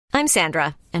I'm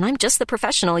Sandra, and I'm just the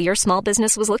professional your small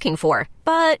business was looking for.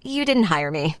 But you didn't hire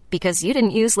me because you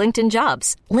didn't use LinkedIn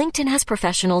Jobs. LinkedIn has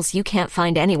professionals you can't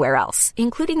find anywhere else,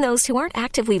 including those who aren't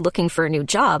actively looking for a new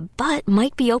job, but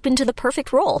might be open to the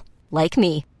perfect role, like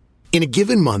me. In a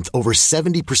given month, over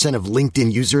 70% of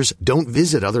LinkedIn users don't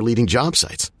visit other leading job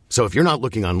sites. So if you're not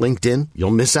looking on LinkedIn,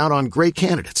 you'll miss out on great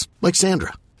candidates like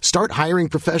Sandra. Start hiring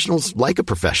professionals like a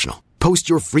professional. Post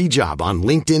your free job on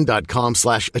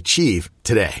linkedin.com/achieve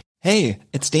today. Hey,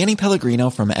 it's Danny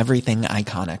Pellegrino from Everything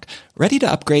Iconic. Ready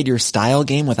to upgrade your style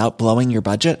game without blowing your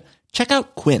budget? Check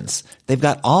out Quince. They've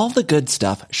got all the good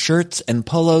stuff, shirts and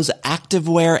polos,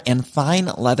 activewear, and fine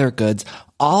leather goods,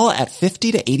 all at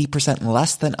 50 to 80%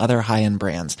 less than other high-end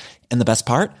brands. And the best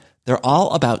part? They're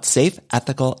all about safe,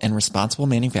 ethical, and responsible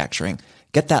manufacturing.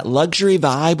 Get that luxury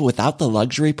vibe without the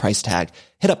luxury price tag.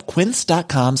 Hit up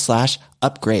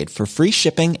quince.com/upgrade for free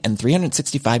shipping and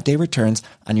 365-day returns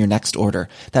on your next order.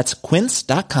 That's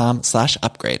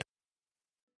quince.com/upgrade.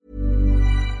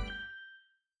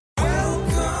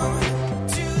 Welcome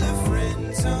to the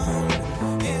friend zone.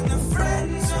 In the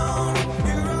friend zone,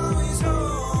 you're always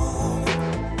home.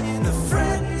 In the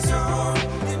friend zone,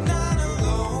 you're not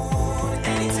alone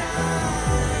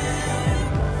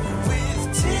anytime.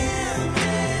 With Tim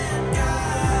and Guy.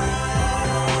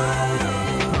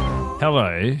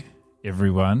 Hello,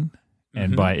 everyone.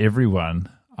 And by everyone,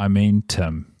 I mean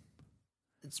Tim.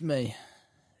 It's me.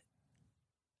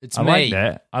 It's I me. like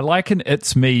that. I like an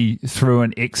 "it's me" through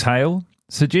an exhale.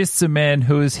 Suggests a man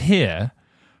who is here,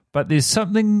 but there's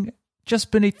something just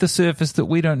beneath the surface that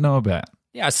we don't know about.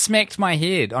 Yeah, I smacked my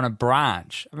head on a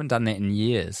branch. I haven't done that in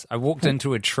years. I walked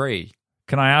into a tree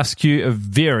Can I ask you a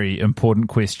very important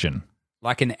question?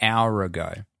 like an hour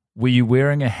ago. Were you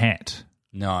wearing a hat?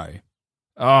 No.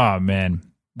 Oh, man.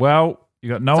 Well, you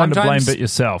got no one to blame Sometimes- but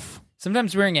yourself.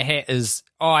 Sometimes wearing a hat is,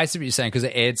 I see what you're saying, because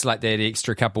it adds like that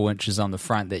extra couple inches on the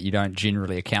front that you don't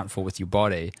generally account for with your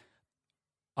body.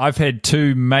 I've had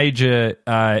two major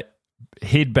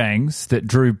headbangs that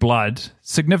drew blood,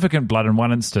 significant blood in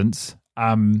one instance,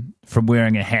 from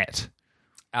wearing a hat.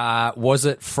 Was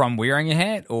it from wearing a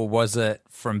hat or was it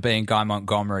from being Guy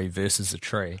Montgomery versus a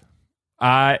tree?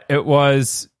 It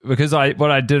was because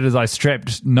what I did is I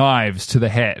strapped knives to the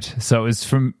hat, so it was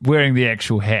from wearing the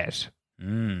actual hat.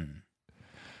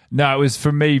 No, it was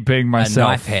from me being myself.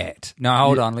 A knife hat. No,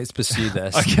 hold on. Let's pursue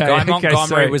this. Okay, Guy Montgomery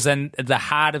sorry. was in the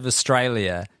heart of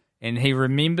Australia, and he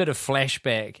remembered a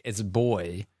flashback as a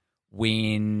boy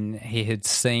when he had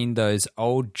seen those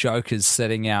old jokers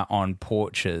sitting out on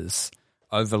porches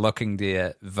overlooking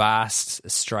their vast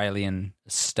Australian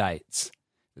estates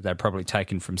that they'd probably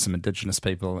taken from some Indigenous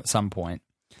people at some point.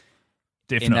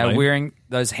 Definitely. And they were wearing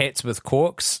those hats with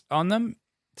corks on them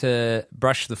to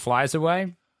brush the flies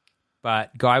away.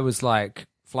 But Guy was like,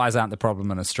 flies aren't the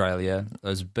problem in Australia.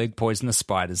 Those big poisonous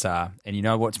spiders are. And you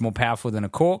know what's more powerful than a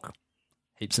cork?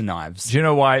 Heaps of knives. Do you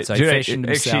know why? So Do you know- fashioned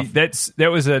actually, himself.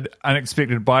 that was an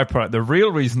unexpected byproduct. The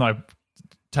real reason I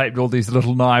taped all these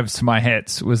little knives to my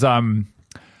hats was I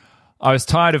was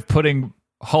tired of putting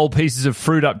whole pieces of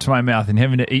fruit up to my mouth and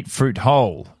having to eat fruit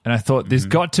whole. And I thought there's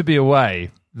got to be a way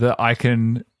that I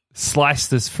can slice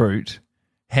this fruit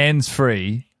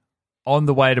hands-free on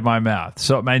the way to my mouth,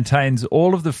 so it maintains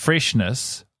all of the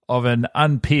freshness of an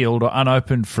unpeeled or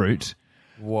unopened fruit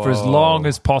for as long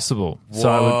as possible. So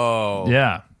Whoa.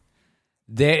 yeah.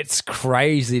 That's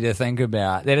crazy to think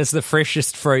about. That is the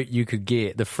freshest fruit you could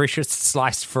get. The freshest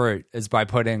sliced fruit is by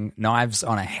putting knives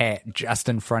on a hat just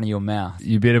in front of your mouth.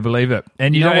 You better believe it.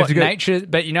 And you know don't have what to go... nature,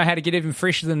 but you know how to get even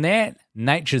fresher than that?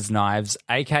 Nature's knives,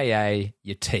 aka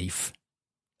your teeth.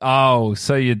 Oh,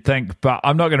 so you'd think, but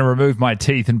I'm not going to remove my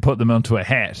teeth and put them onto a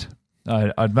hat.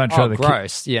 I'd much Oh, rather...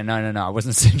 gross. Yeah, no. I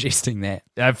wasn't suggesting that.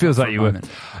 It feels like you would.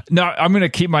 No, I'm going to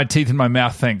keep my teeth in my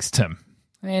mouth, thanks, Tim.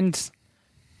 And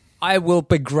I will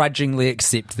begrudgingly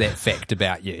accept that fact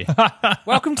about you.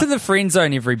 Welcome to the Friend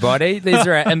Zone, everybody. These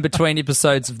are our in-between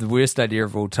episodes of The Worst Idea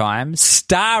of All Time,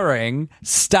 starring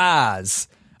stars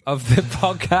of the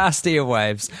podcast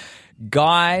airwaves.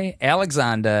 Guy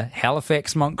Alexander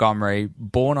Halifax Montgomery,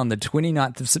 born on the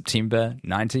 29th of September,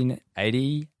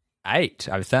 1988,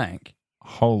 I think.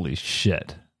 Holy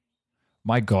shit.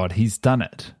 My God, he's done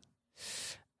it.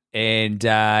 And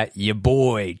your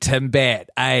boy, Tim Batt,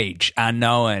 age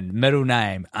unknown, middle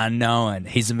name unknown.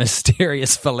 He's a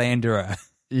mysterious philanderer.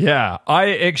 Yeah,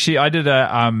 I did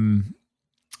a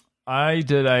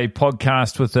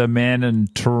podcast with a man in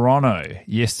Toronto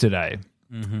yesterday,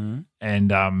 and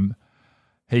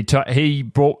he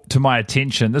brought to my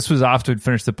attention. This was after we'd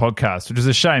finished the podcast, which is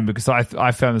a shame because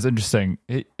I found this interesting.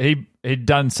 He'd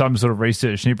done some sort of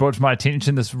research, and he brought to my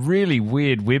attention this really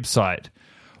weird website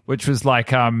which was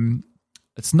like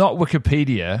it's not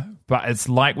Wikipedia, but it's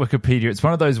like Wikipedia. It's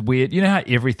one of those weird, you know how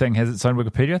everything has its own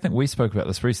Wikipedia? I think we spoke about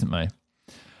this recently.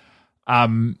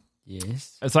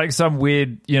 Yes. It's like some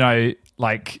weird,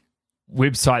 like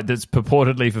website that's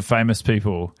purportedly for famous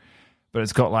people, but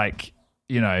it's got like,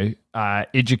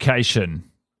 education,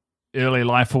 early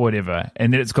life or whatever.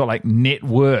 And then it's got like net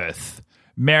worth,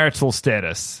 marital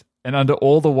status. And under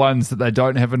all the ones that they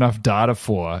don't have enough data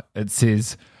for, it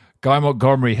says Guy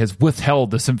Montgomery has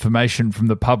withheld this information from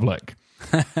the public.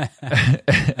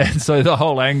 And so the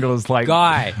whole angle is like,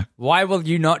 Guy, why will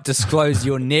you not disclose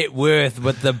your net worth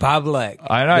with the public?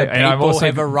 I know, The and I'm people also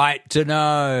have a right to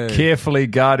know. carefully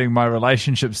guarding my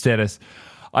relationship status.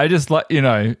 I just like,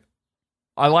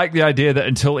 I like the idea that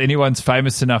until anyone's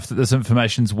famous enough that this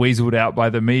information's weaseled out by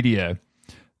the media,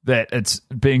 that it's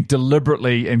being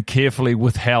deliberately and carefully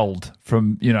withheld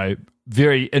from,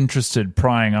 very interested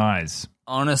prying eyes.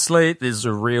 Honestly, there's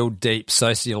a real deep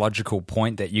sociological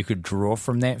point that you could draw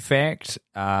from that fact,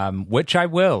 which I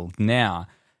will now.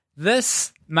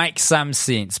 This makes some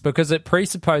sense because it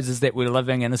presupposes that we're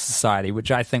living in a society,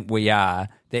 which I think we are,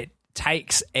 that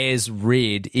takes as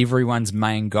read everyone's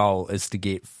main goal is to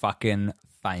get fucking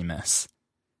famous.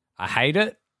 I hate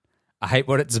it. I hate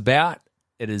what it's about.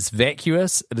 It is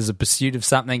vacuous. It is a pursuit of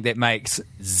something that makes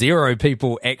zero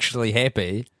people actually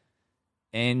happy.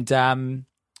 And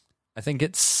I think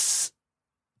it's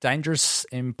dangerous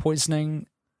and poisoning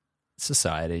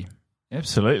society.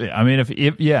 Absolutely. I mean,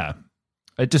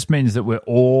 it just means that we're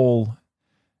all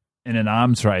in an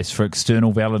arms race for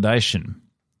external validation.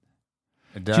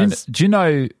 It does. Do you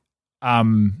know,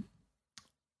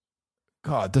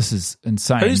 God, this is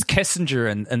insane. Who's Kissinger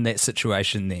in that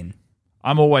situation then?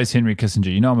 I'm always Henry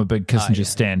Kissinger. I'm a big Kissinger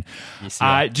stan. Yes,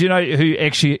 yeah. Do you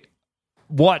know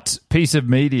what piece of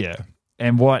media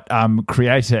and what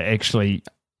creator actually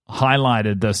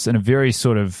highlighted this in a very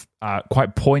sort of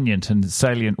quite poignant and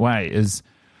salient way is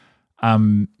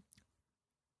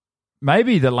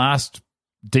maybe the last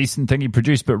decent thing he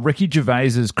produced, but Ricky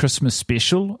Gervais's Christmas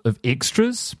special of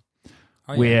Extras,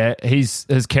 where his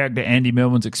character Andy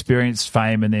Millman's experienced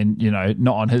fame and then,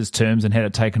 not on his terms and had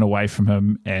it taken away from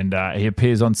him, and he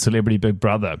appears on Celebrity Big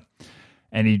Brother.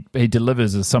 And he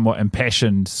delivers a somewhat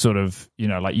impassioned sort of,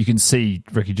 like you can see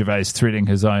Ricky Gervais threading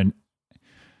his own,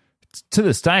 to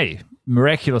this day,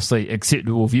 miraculously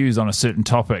acceptable views on a certain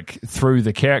topic through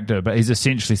the character. But he's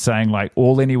essentially saying, like,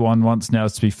 all anyone wants now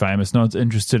is to be famous. No one's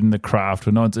interested in the craft,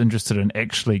 or no one's interested in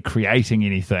actually creating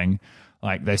anything.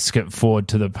 Like, they skip forward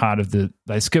to the part of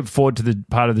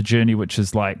the journey, which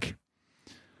is like,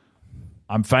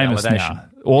 I'm famous now.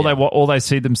 All they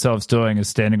see themselves doing is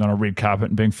standing on a red carpet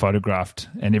and being photographed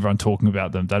and everyone talking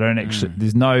about them. They don't actually,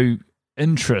 there's no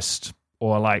interest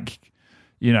or like,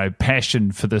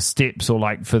 passion for the steps or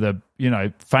like for the,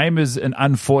 fame is an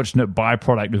unfortunate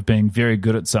byproduct of being very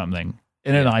good at something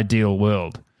in an ideal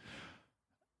world.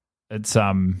 It's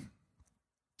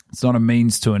not a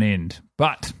means to an end,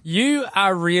 but you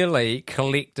are really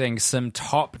collecting some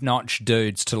top-notch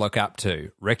dudes to look up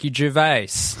to. Ricky Gervais,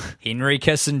 Henry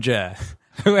Kissinger.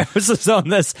 Who else is on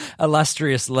this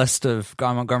illustrious list of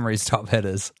Guy Montgomery's top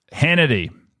hitters? Hannity.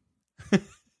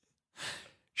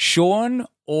 Sean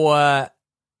or...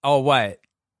 Oh, wait.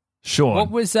 Sean. What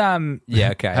was... Yeah,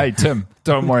 okay. Hey, Tim,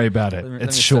 don't worry about it.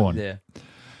 It's Sean.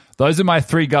 Those are my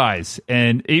three guys.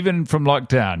 And even from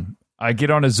lockdown, I get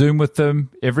on a Zoom with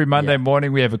them every Monday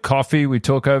morning. We have a coffee. We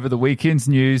talk over the weekend's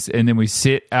news, and then we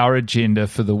set our agenda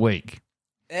for the week.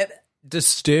 It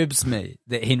disturbs me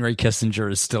that Henry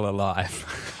Kissinger is still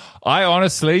alive. I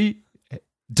honestly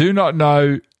do not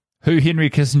know who Henry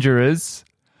Kissinger is.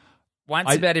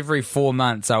 Once about every 4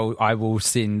 months, I will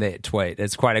send that tweet.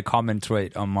 It's quite a common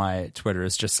tweet on my Twitter.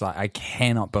 It's just like, I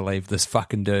cannot believe this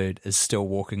fucking dude is still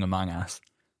walking among us.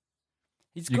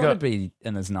 He's got to be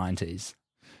in his 90s.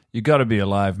 You got to be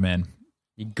alive, man.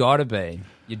 You got to be.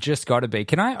 You just got to be.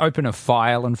 Can I open a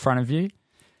file in front of you?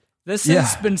 This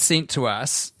has been sent to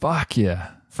us. Fuck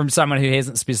yeah. From someone who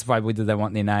hasn't specified whether they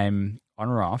want their name on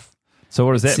or off. So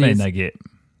what does that mean they get?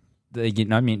 They get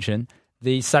no mention.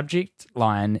 The subject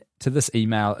line to this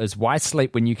email is, why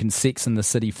sleep when you can sex in the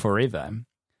city forever?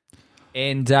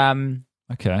 And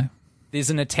okay. There's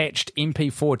an attached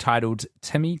MP4 titled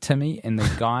Timmy, Timmy and the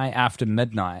Guy After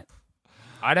Midnight.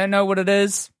 I don't know what it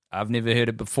is. I've never heard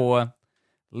it before.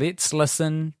 Let's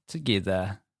listen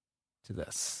together to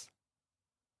this.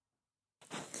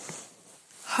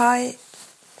 Hi,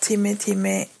 Timmy,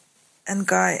 Timmy and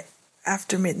Guy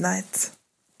After Midnight.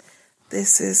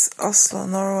 This is Oslo,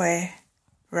 Norway,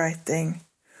 writing,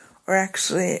 or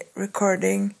actually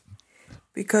recording,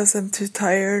 because I'm too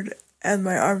tired and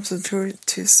my arms are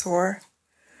too sore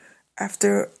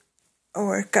after a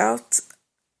workout.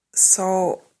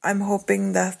 So I'm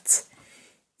hoping that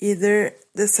either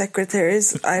the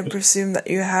secretaries I presume that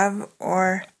you have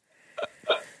or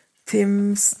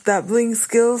Tim's dabbling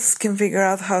skills can figure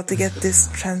out how to get this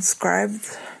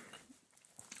transcribed.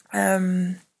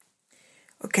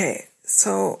 Okay,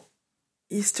 so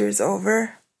Easter is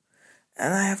over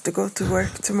and I have to go to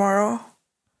work tomorrow.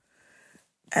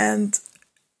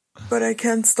 But I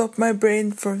can't stop my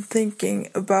brain from thinking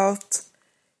about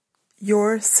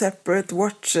your separate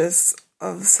watches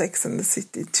of Sex and the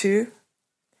City 2.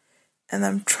 And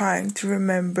I'm trying to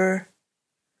remember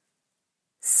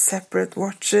separate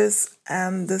watches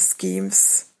and the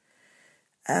schemes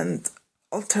and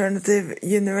alternative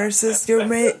universes your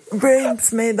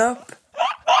brain's made up.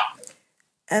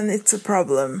 And it's a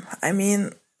problem. I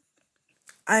mean,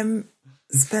 I'm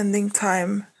spending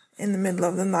time in the middle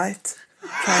of the night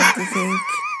trying to think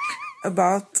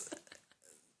about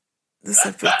the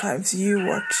separate times you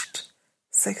watched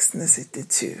Sex and the City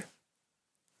 2.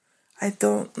 I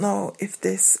don't know if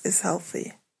this is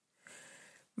healthy.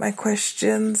 My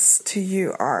questions to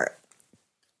you are,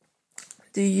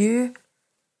 do you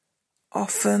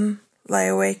often lie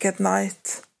awake at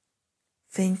night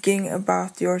thinking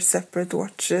about your separate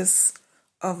watches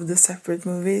of the separate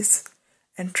movies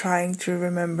and trying to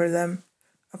remember them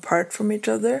apart from each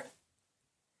other?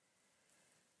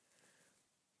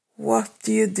 What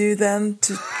do you do then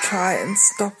to try and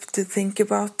stop to think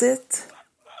about it?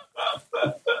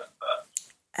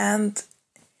 And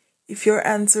if your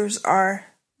answers are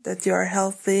that you are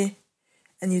healthy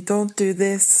and you don't do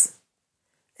this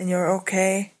and you're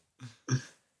okay,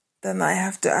 then I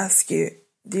have to ask you,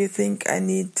 do you think I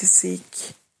need to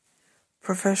seek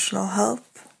professional help?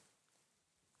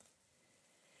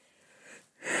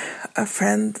 A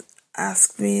friend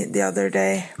asked me the other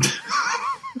day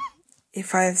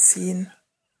if I have seen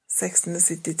Sex and the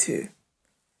City 2.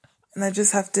 And I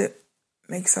just have to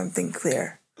make something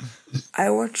clear. I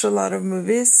watch a lot of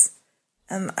movies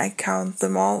and I count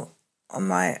them all on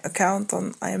my account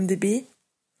on IMDb.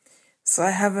 So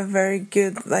I have a very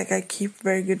good, I keep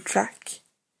very good track.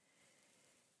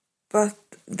 But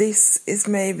this is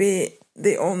maybe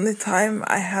the only time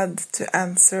I had to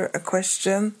answer a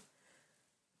question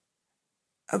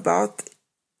about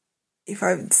if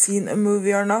I've seen a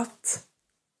movie or not.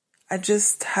 I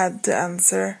just had to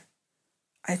answer,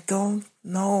 I don't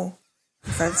know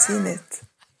if I've seen it.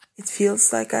 It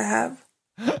feels like I have,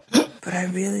 but I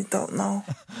really don't know.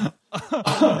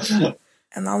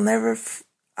 And I'll never,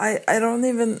 I don't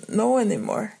even know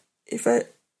anymore if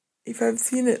I've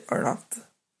seen it or not.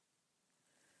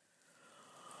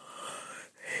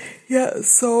 Yeah,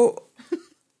 so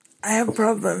I have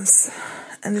problems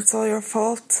and it's all your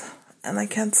fault and I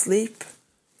can't sleep,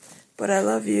 but I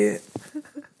love you.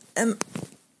 And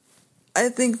I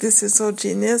think this is so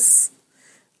genius.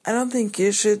 I don't think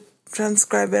you should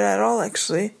transcribe it at all,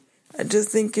 actually. I just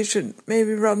think you should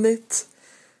maybe run it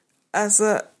as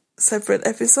a separate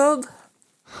episode.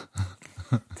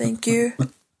 Thank you.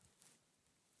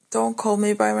 Don't call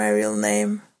me by my real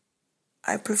name.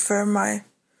 I prefer my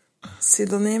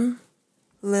pseudonym,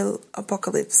 Lil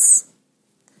Apocalypse.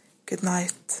 Good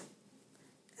night.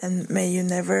 And may you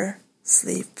never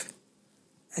sleep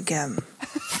again.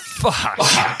 Fuck.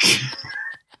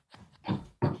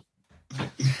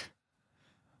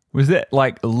 Was that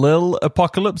like Lil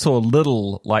Apocalypse or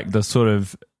little, like the sort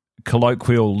of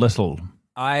colloquial little?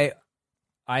 I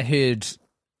heard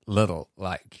little,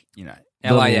 like,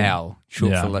 LAL,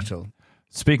 short for little.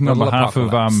 Speaking on Little behalf of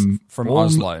Apocalypse from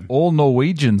Oslo. all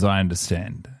Norwegians, I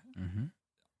understand. Mm-hmm.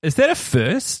 Is that a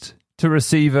first to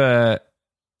receive an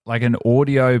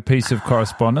audio piece of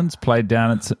correspondence played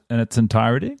down in its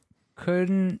entirety?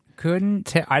 Couldn't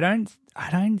tell. I don't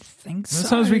think so.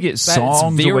 Sometimes we get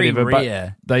songs or whatever,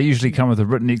 but they usually come with a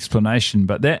written explanation.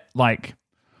 But that,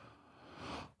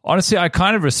 honestly, I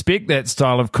kind of respect that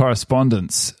style of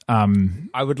correspondence.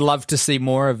 I would love to see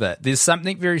more of it. There's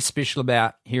something very special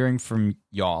about hearing from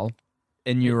y'all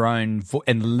in your own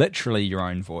and literally your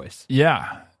own voice.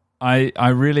 Yeah, I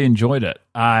really enjoyed it.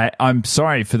 I'm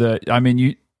sorry for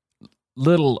you,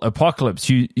 Little Apocalypse.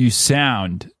 You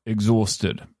sound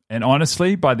exhausted, and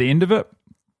honestly, by the end of it,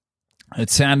 it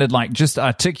sounded like just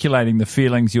articulating the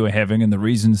feelings you were having and the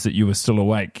reasons that you were still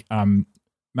awake.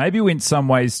 Maybe went some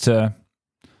ways to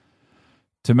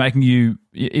making you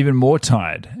even more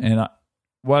tired. And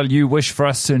while you wish for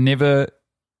us to never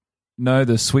know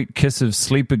the sweet kiss of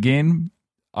sleep again,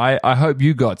 I hope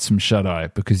you got some shut-eye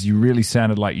because you really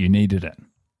sounded like you needed it.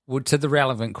 Well, to the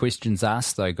relevant questions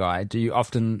asked, though, Guy, do you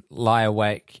often lie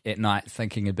awake at night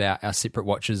thinking about our separate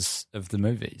watches of the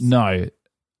movies? No.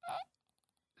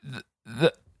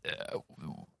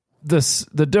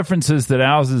 the difference is that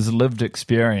ours is lived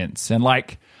experience, and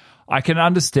like I can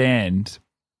understand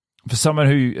for someone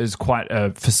who is quite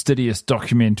a fastidious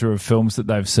documenter of films that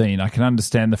they've seen, I can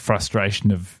understand the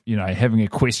frustration of, you know, having a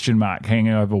question mark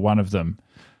hanging over one of them,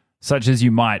 such as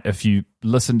you might if you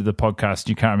listen to the podcast.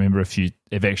 You can't remember if you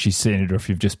have actually seen it or if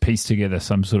you've just pieced together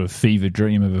some sort of fever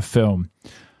dream of a film.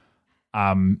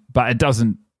 But it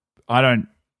doesn't. I don't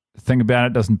think about it.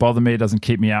 It doesn't bother me. It doesn't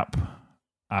keep me up.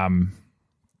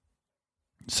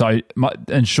 So,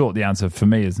 in short, the answer for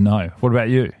me is no. What about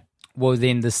you? Well,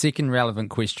 then the second relevant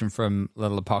question from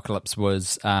Little Apocalypse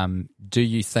was, do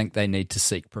you think they need to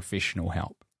seek professional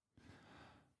help?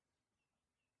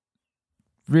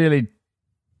 Really,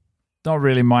 not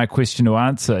really my question to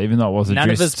answer, even though it was addressed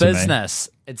None of his to me. business.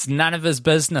 It's none of his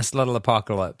business, Little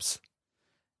Apocalypse.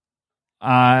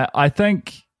 I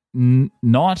think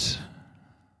not.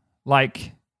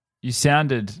 Like, you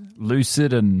sounded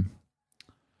lucid and...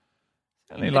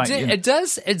 Like, It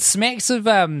does. It smacks of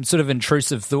sort of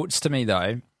intrusive thoughts to me,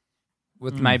 though,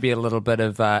 with maybe a little bit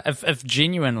of if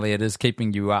genuinely it is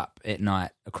keeping you up at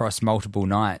night across multiple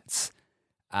nights.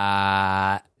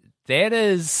 That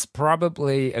is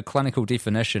probably a clinical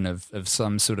definition of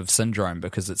some sort of syndrome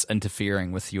because it's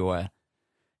interfering with your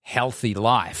healthy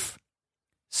life.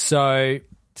 So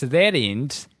to that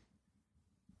end,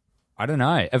 I don't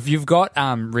know if you've got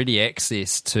ready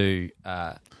access to.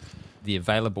 The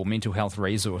available mental health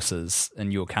resources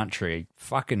in your country,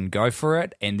 fucking go for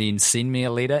it, and then send me a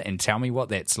letter and tell me what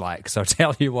that's like. So I'll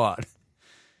tell you what,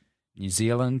 New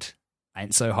Zealand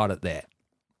ain't so hot at that.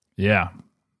 Yeah.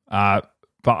 But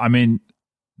I mean,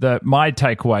 my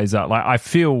takeaways are, like, I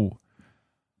feel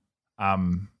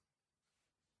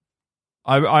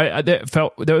I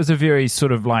felt there was a very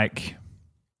sort of like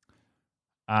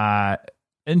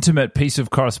intimate piece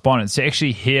of correspondence to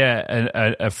actually hear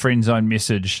a Friendzone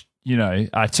message, you know,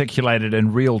 articulated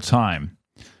in real time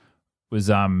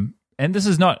was, and this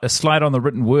is not a slight on the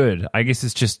written word. I guess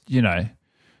it's just, you know,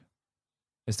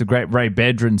 as the great Ray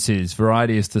Badrin says,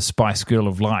 variety is the spice girl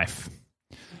of life.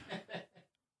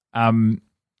 I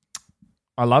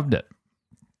loved it.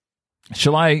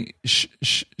 Shall I,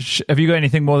 have you got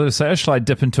anything more to say, or shall I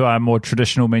dip into our more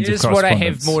traditional means of correspondence? Here's what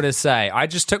I have more to say. I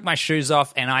just took my shoes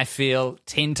off and I feel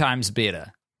 10 times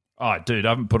better. Oh, dude, I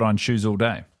haven't put on shoes all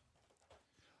day.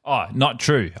 Oh, not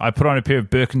true. I put on a pair of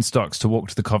Birkenstocks to walk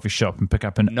to the coffee shop and pick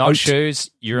up an Not oat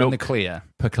shoes, you're in the clear.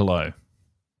 Piccolo.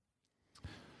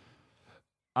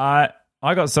 I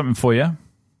got something for you.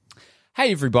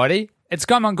 Hey, everybody. It's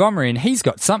Guy Montgomery, and he's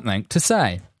got something to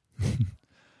say.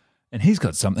 And he's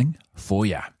got something for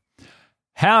you.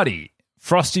 Howdy,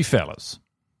 frosty fellas.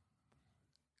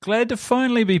 Glad to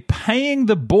finally be paying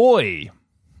the boy.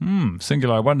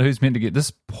 Singular. I wonder who's meant to get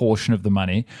this portion of the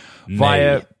money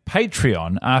via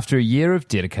Patreon after a year of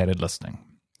dedicated listening.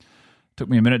 Took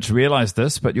me a minute to realize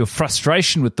this, but your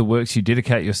frustration with the works you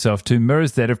dedicate yourself to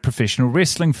mirrors that of professional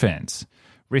wrestling fans.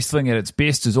 Wrestling at its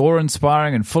best is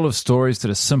awe-inspiring and full of stories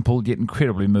that are simple yet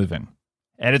incredibly moving.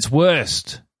 At its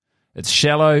worst, it's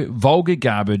shallow, vulgar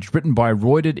garbage written by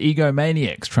roided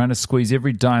egomaniacs trying to squeeze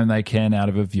every dime they can out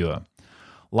of a viewer.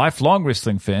 Lifelong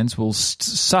wrestling fans will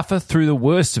suffer through the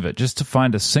worst of it just to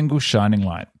find a single shining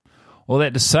light. All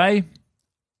that to say,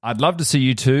 I'd love to see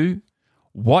you two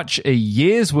watch a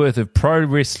year's worth of pro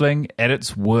wrestling at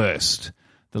its worst.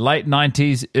 The late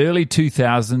 90s, early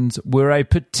 2000s were a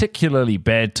particularly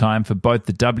bad time for both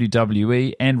the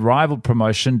WWE and rival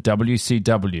promotion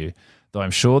WCW, though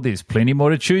I'm sure there's plenty more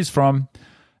to choose from.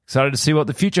 Excited to see what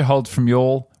the future holds from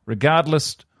y'all.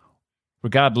 Regardless,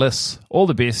 all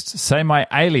the best. Say my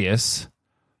alias,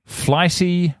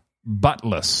 Flighty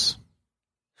Buttless.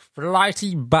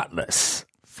 Flighty Buttless.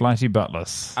 Flighty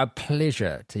Buttless. A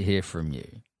pleasure to hear from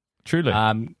you. Truly.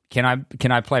 Can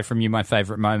I play from you my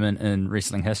favourite moment in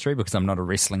wrestling history? Because I'm not a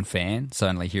wrestling fan, so I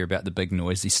only hear about the big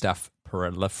noisy stuff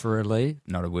peripherally.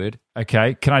 Not a word.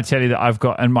 Okay. Can I tell you that I've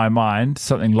got in my mind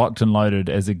something locked and loaded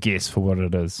as a guess for what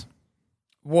it is?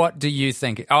 What do you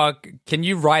think? Oh, can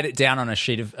you write it down on a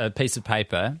piece of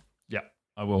paper? Yeah,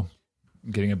 I will.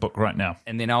 I'm getting a book right now.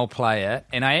 And then I'll play it.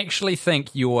 And I actually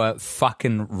think you're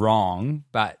fucking wrong,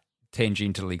 but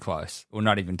tangentially close. Or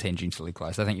not even tangentially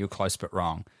close. I think you're close but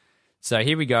wrong. So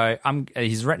here we go.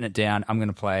 He's written it down. I'm going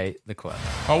to play the clip.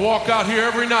 I walk out here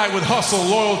every night with hustle,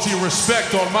 loyalty,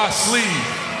 respect on my sleeve.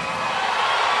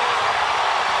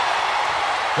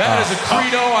 That is a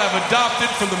credo I have adopted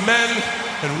from the men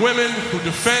and women who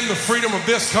defend the freedom of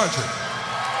this country.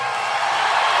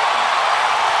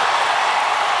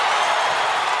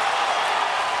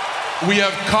 We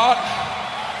have caught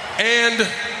and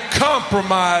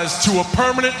compromised to a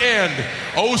permanent end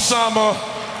Osama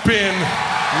bin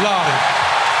Laden.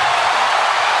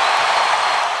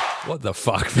 What the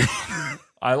fuck, man?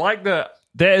 I like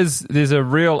there's a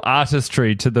real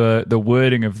artistry to the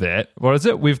wording of that. What is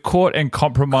it? We've caught and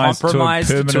compromised to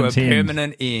a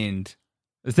permanent end.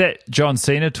 Is that John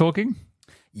Cena talking?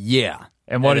 Yeah.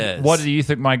 And what do you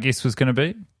think my guess was going to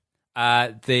be?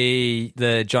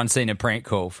 The John Cena prank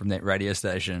call from that radio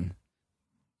station.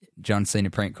 John Cena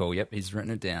prank call. Yep, he's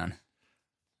written it down.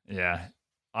 Yeah.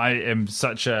 I am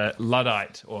such a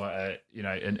Luddite or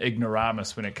an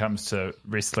ignoramus when it comes to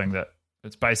wrestling that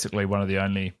it's basically one of the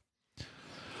only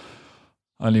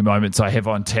moments I have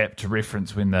on tap to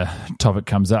reference when the topic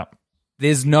comes up.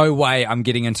 There's no way I'm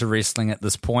getting into wrestling at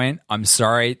this point. I'm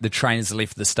sorry, the train has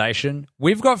left the station.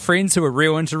 We've got friends who are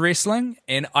real into wrestling,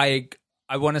 and I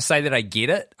want to say that I get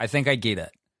it. I think I get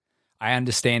it. I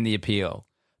understand the appeal.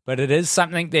 But it is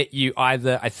something that you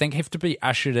either, I think, have to be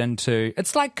ushered into.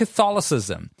 It's like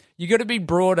Catholicism. You got to be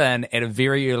brought in at a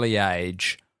very early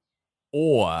age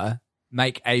or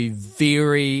make a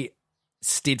very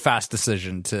steadfast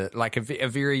decision to, like, a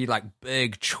very, like,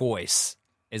 big choice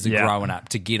as a growing up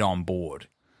to get on board.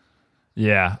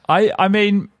 Yeah. I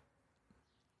mean,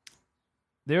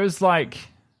 there's an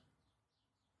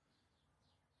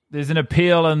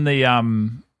appeal in the,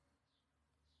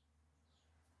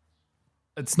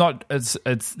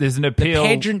 there's an appeal. The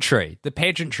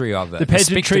pageantry of it. The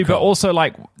pageantry, but also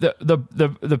like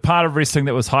the part of wrestling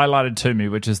that was highlighted to me,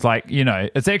 which is like,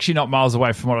 it's actually not miles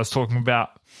away from what I was talking about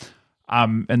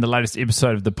in the latest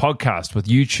episode of the podcast with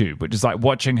YouTube, which is like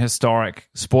watching historic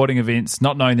sporting events,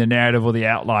 not knowing the narrative or the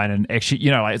outline, and actually,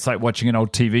 like it's like watching an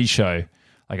old TV show,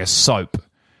 like a soap,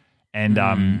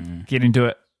 and getting to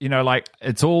it. Like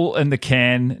it's all in the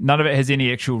can. None of it has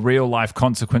any actual real life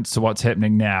consequence to what's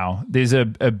happening now. There's a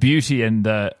beauty in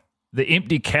the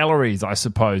empty calories, I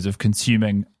suppose, of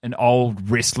consuming an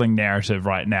old wrestling narrative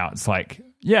right now. It's like,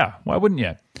 yeah, why wouldn't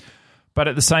you? But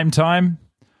at the same time,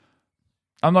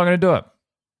 I'm not going to do it.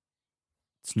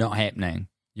 It's not happening.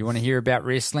 You want to hear about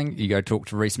wrestling? You go talk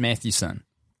to Reese Matthewson.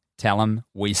 Tell him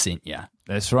we sent you.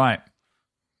 That's right.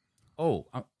 Oh,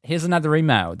 here's another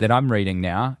email that I'm reading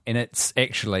now, and it's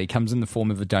actually comes in the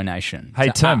form of a donation. Hey,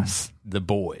 to Tim. us, the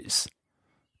boys.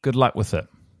 Good luck with it.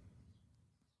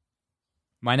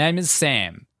 My name is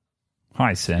Sam.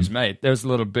 Hi, Sam. Excuse me. There was a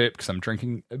little burp because I'm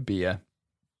drinking a beer.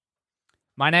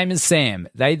 My name is Sam.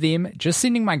 They, them. Just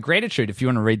sending my gratitude. If you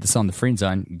want to read this on the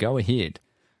Friendzone, go ahead.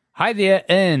 Hi there,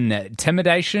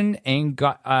 intimidation and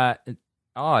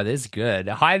that's good.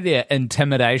 Hi there,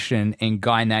 intimidation and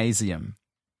gymnasium.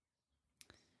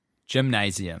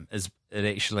 Gymnasium is it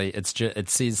actually? It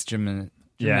says gymnasium.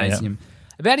 Yeah.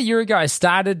 About a year ago, I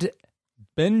started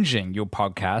binging your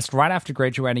podcast right after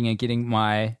graduating and getting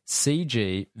my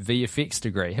CG VFX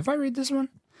degree. Have I read this one?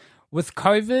 With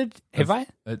COVID, have I?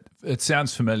 It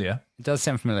sounds familiar. It does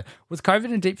sound familiar. With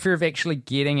COVID and deep fear of actually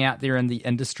getting out there in the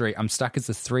industry, I'm stuck as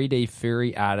a 3D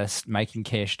furry artist making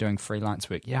cash doing freelance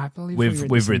work. Yeah, I believe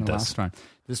we've read this. Last one.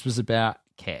 This was about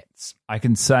cats. I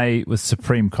can say with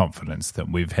supreme confidence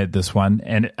that we've had this one,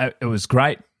 and it was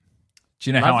great. Do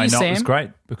you know how I know it was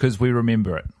great? Because we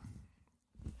remember it.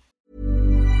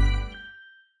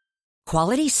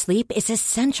 Quality sleep is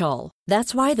essential.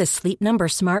 That's why the Sleep Number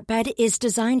Smart Bed is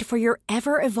designed for your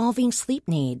ever-evolving sleep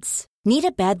needs. Need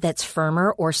a bed that's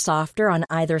firmer or softer on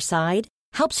either side?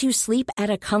 Helps you sleep at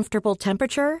a comfortable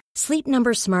temperature? Sleep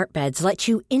Number Smart Beds let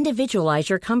you individualize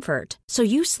your comfort so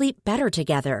you sleep better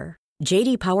together.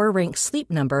 J.D. Power ranks Sleep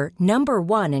Number number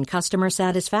 1 in customer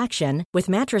satisfaction with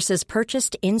mattresses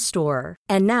purchased in-store.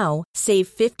 And now, save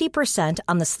 50%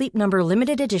 on the Sleep Number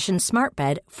Limited Edition Smart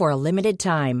Bed for a limited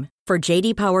time. For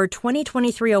J.D. Power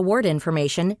 2023 award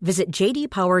information, visit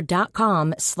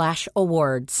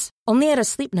jdpower.com/awards. Only at a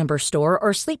Sleep Number store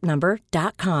or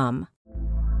sleepnumber.com.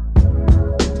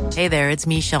 Hey there, it's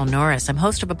Michelle Norris. I'm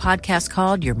host of a podcast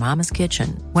called Your Mama's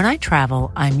Kitchen. When I travel,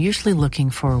 I'm usually looking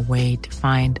for a way to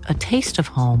find a taste of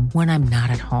home when I'm not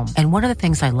at home. And one of the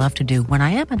things I love to do when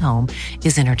I am at home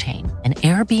is entertain. And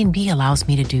Airbnb allows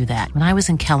me to do that. When I was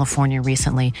in California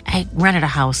recently, I rented a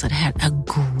house that had a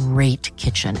great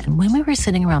kitchen. And when we were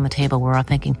sitting around the table, we were all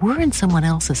thinking, we're in someone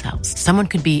else's house. Someone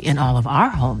could be in all of our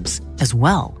homes as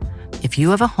well. If you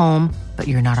have a home, but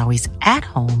you're not always at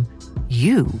home,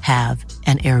 you have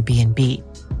an Airbnb.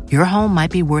 Your home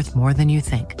might be worth more than you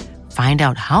think. Find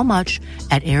out how much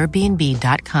at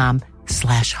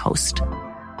airbnb.com/host.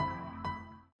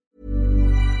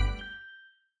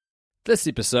 This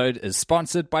episode is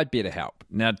sponsored by BetterHelp.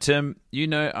 Now, Tim, you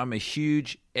know I'm a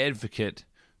huge advocate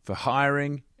for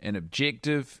hiring an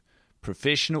objective,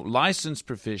 professional, licensed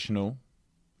professional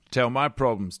to tell my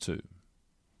problems to.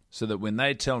 so that when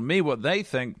they tell me what they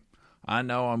think, I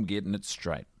know I'm getting it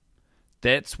straight.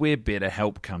 That's where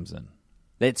BetterHelp comes in.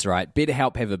 That's right.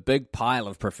 BetterHelp have a big pile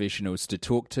of professionals to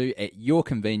talk to at your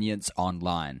convenience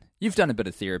online. You've done a bit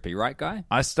of therapy, right, Guy?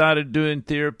 I started doing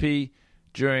therapy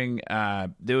during,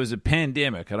 there was a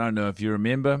pandemic, I don't know if you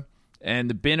remember, and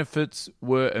the benefits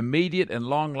were immediate and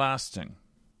long-lasting.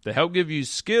 They help give you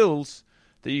skills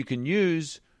that you can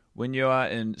use when you are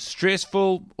in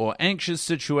stressful or anxious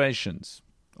situations.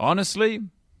 Honestly,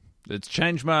 it's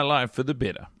changed my life for the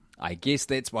better. I guess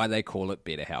that's why they call it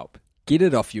BetterHelp. Get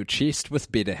it off your chest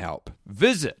with BetterHelp.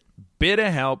 Visit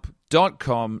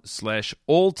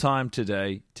betterhelp.com/alltime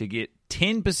today to get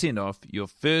 10% off your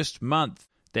first month.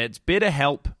 That's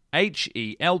BetterHelp,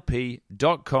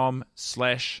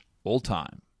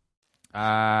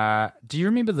 HELP.com/alltime. Do you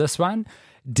remember this one?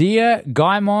 Dear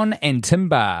Gaimon and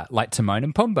Timber, like Timon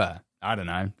and Pumbaa. I don't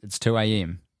know. It's 2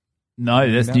 a.m.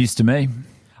 No, that's news to me.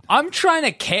 I'm trying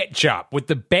to catch up with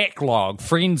the backlog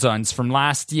Friendzones from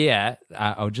last year.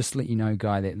 I'll just let you know,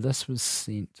 Guy, that this was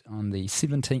sent on the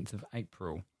 17th of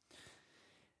April.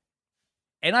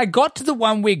 And I got to the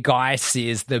one where Guy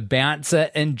says the bouncer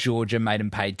in Georgia made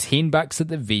him pay $10 at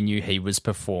the venue he was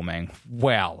performing.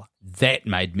 Well, that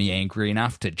made me angry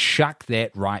enough to chuck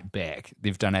that right back.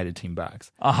 They've donated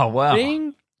 $10. Oh, wow.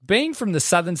 Being from the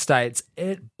southern states,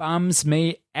 it bums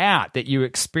me out that you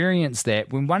experience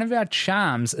that when one of our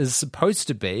charms is supposed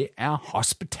to be our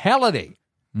hospitality.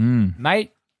 Made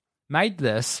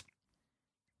this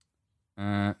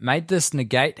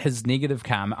negate his negative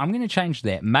karma. I'm going to change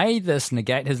that. May this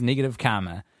negate his negative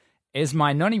karma. As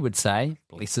my nonny would say,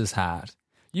 bless his heart.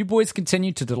 You boys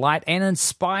continue to delight and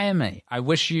inspire me. I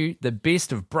wish you the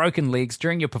best of broken legs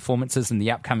during your performances in the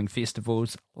upcoming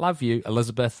festivals. Love you,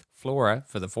 Elizabeth Flora,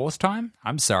 for the fourth time.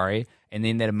 I'm sorry. And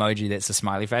then that emoji that's a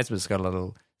smiley face, but it's got a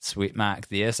little sweat mark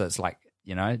there, so it's like,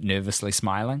 nervously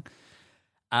smiling.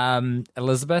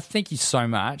 Elizabeth, thank you so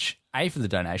much. A, for the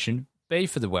donation. B,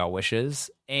 for the well wishes.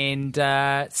 And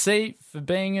C, for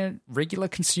being a regular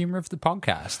consumer of the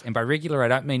podcast. And by regular, I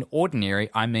don't mean ordinary,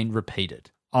 I mean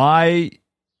repeated.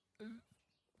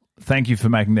 Thank you for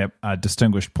making that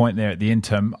distinguished point there at the end,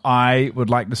 Tim. I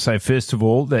would like to say, first of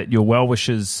all, that your well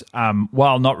wishes,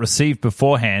 while not received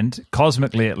beforehand,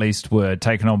 cosmically at least, were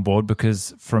taken on board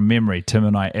because, from memory, Tim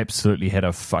and I absolutely had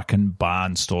a fucking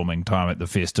barnstorming time at the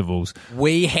festivals.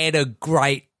 We had a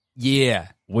great year.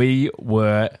 We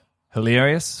were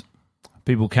hilarious.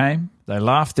 People came. They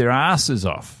laughed their asses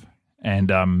off.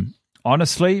 And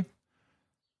honestly, it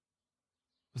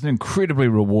was an incredibly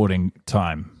rewarding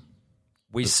time.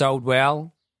 We sold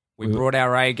well. We brought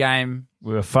our A game.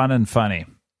 We were fun and funny.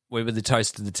 We were the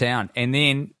toast of the town. And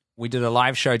then we did a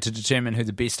live show to determine who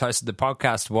the best host of the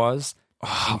podcast was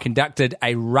and conducted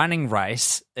a running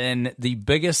race in the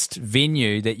biggest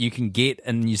venue that you can get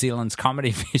in New Zealand's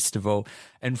Comedy Festival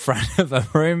in front of a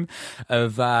room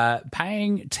of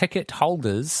paying ticket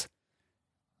holders.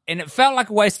 And it felt like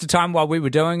a waste of time while we were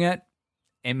doing it.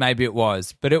 And maybe it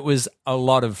was, but it was a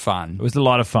lot of fun. It was a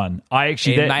lot of fun.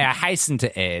 May I hasten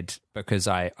to add, because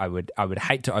I would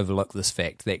hate to overlook this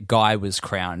fact, that Guy was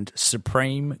crowned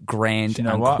supreme, grand,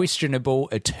 unquestionable,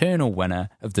 eternal winner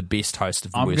of the best host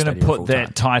of the worst. I'm going to put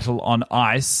that title on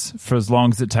ice for as long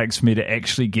as it takes for me to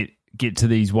actually get to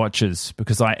these watches,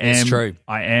 because I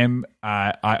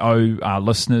owe our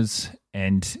listeners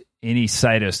and any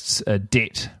sadists a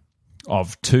debt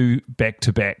of 2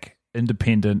 back-to-back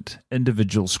independent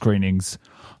individual screenings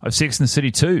of Sex and the City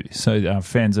 2. So our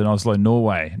fans in Oslo,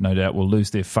 Norway, no doubt will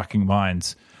lose their fucking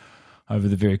minds over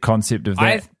the very concept of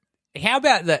that. How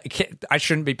about that? I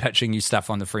shouldn't be pitching you stuff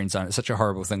on the Friendzone. It's such a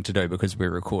horrible thing to do because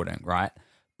we're recording, right?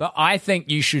 But I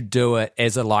think you should do it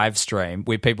as a live stream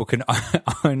where people can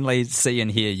only see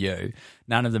and hear you,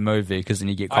 none of the movie, because then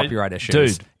you get copyright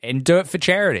issues. Dude. And do it for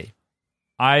charity.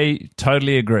 I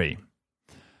totally agree.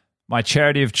 My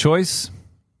charity of choice,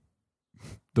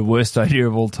 the worst idea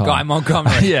of all time, Guy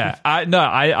Montgomery. Yeah,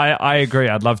 I agree.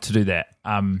 I'd love to do that.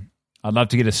 I'd love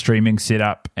to get a streaming set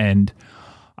up, and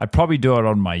I'd probably do it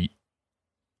on my.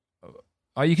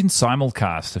 Oh, you can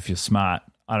simulcast if you're smart.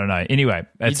 I don't know. Anyway,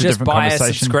 that's a different conversation. You just buy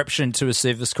a subscription to a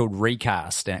service called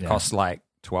Recast, and it costs like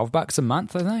 $12 a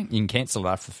month, I think. You can cancel it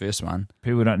after the first one.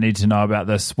 People don't need to know about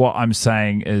this. What I'm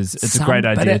saying is it's a great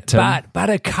idea, Tim. But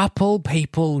a couple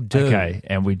people do. Okay,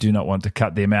 and we do not want to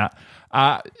cut them out.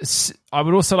 I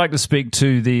would also like to speak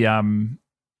to the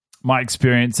my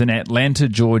experience in Atlanta,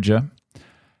 Georgia,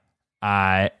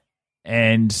 and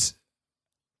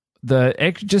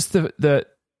the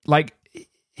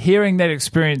hearing that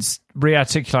experience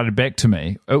re-articulated back to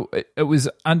me. It was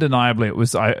undeniably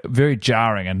very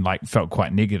jarring and felt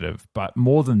quite negative. But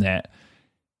more than that,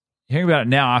 hearing about it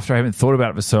now after I haven't thought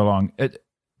about it for so long,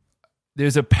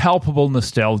 there's a palpable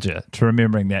nostalgia to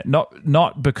remembering that.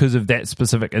 Not because of that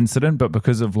specific incident, but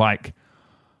because of like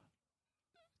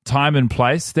time and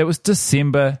place. That was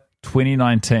December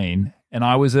 2019, and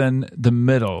I was in the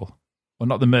middle, well,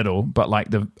 not the middle, but like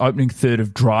the opening third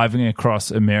of driving across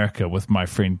America with my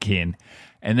friend Ken.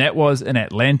 And that was in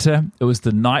Atlanta. It was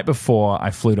the night before I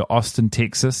flew to Austin,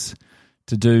 Texas,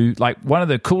 to do like one of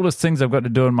the coolest things I've got to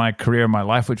do in my career, in my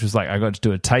life, which was like I got to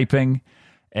do a taping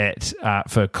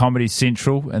for Comedy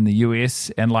Central in the US,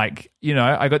 and like, you know,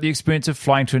 I got the experience of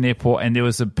flying to an airport and there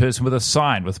was a person with a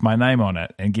sign with my name on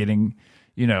it, and getting,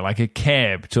 you know, like a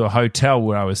cab to a hotel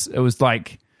where it was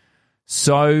like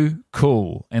so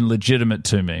cool and legitimate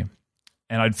to me.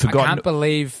 And I'd forgotten. I can't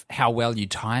believe how well you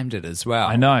timed it as well.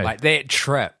 I know. Like that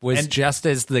trip was just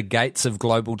as the gates of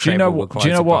global travel were closing.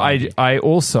 Do you know what I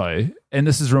also, and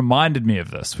this has reminded me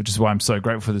of this, which is why I'm so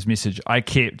grateful for this message, I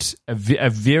kept a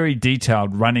very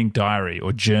detailed running diary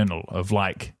or journal of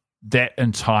like that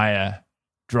entire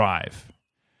drive.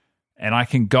 And I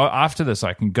can go, after this,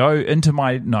 I can go into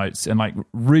my notes and like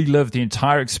relive the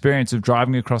entire experience of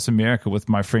driving across America with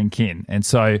my friend Ken. And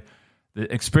so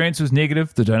the experience was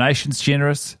negative, the donation's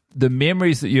generous, the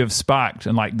memories that you have sparked,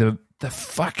 and like the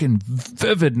fucking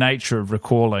vivid nature of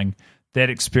recalling that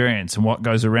experience and what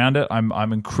goes around it,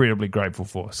 I'm incredibly grateful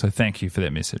for. So thank you for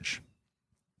that message.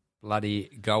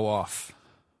 Bloody go off.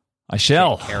 I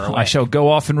shall go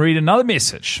off and read another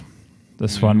message.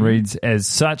 This one reads as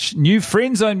such: new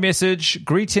Friendzone message.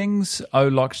 Greetings, oh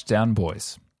locked down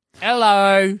boys.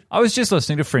 Hello. I was just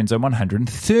listening to Friendzone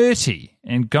 130,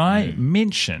 and Guy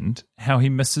mentioned how he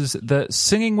misses the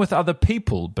singing with other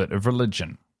people bit of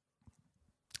religion.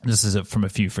 This is from a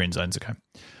few Friendzones ago.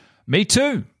 Me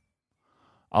too.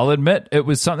 I'll admit it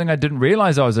was something I didn't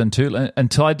realize I was into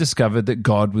until I discovered that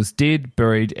God was dead,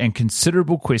 buried, and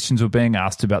considerable questions were being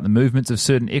asked about the movements of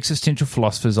certain existential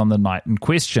philosophers on the night in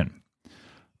question.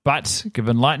 But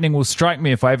given lightning will strike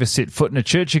me if I ever set foot in a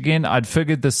church again, I'd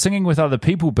figured the singing with other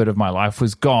people bit of my life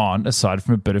was gone, aside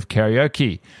from a bit of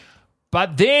karaoke.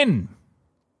 But then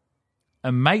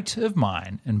a mate of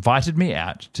mine invited me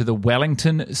out to the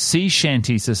Wellington Sea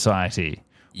Shanty Society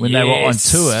when they were on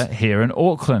tour here in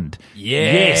Auckland.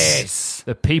 Yes!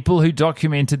 The people who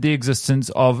documented the existence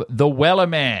of the Weller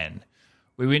Man.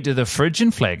 We went to the Fridge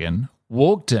and Flagon,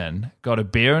 walked in, got a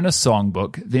beer and a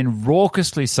songbook, then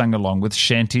raucously sung along with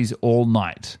shanties all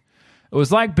night. It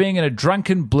was like being in a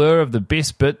drunken blur of the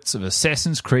best bits of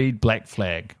Assassin's Creed Black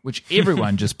Flag, which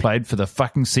everyone just played for the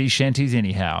fucking sea shanties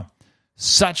anyhow.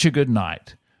 Such a good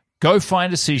night. Go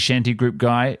find a sea shanty group,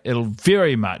 Guy. It'll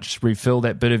very much refill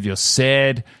that bit of your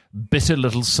sad, bitter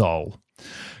little soul.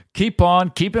 Keep on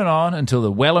keeping on until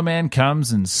the Weller Man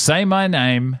comes and say my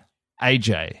name,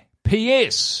 AJ.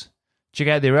 P.S. Check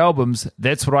out their albums.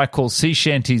 That's what I call Sea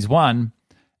Shanties 1,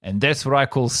 and that's what I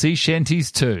call Sea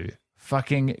Shanties 2.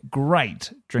 Fucking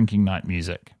great drinking night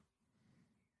music.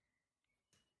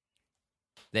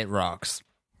 That rocks.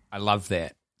 I love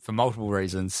that for multiple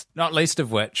reasons, not least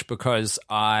of which because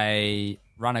I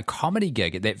run a comedy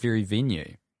gig at that very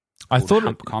venue. I thought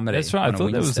Hump Comedy. That's right. I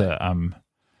thought that was a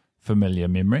familiar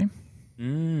memory.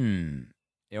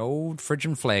 The old Fridge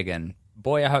and Flagon.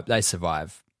 Boy, I hope they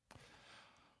survive.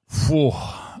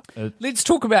 Let's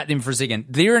talk about them for a second.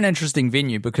 They're an interesting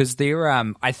venue because they're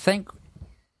I think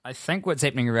what's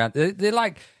happening around they're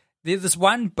this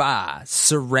one bar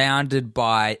surrounded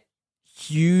by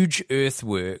huge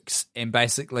earthworks and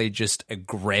basically just a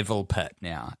gravel pit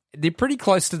now. They're pretty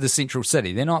close to the central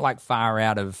city. They're not like far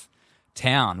out of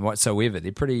town whatsoever.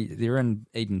 They're in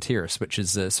Eden Terrace, which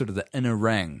is sort of the inner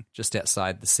ring just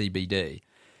outside the CBD.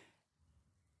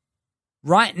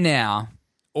 Right now,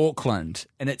 Auckland,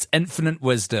 in its infinite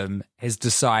wisdom, has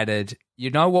decided,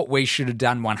 you know what we should have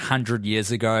done 100 years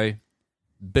ago?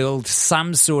 Build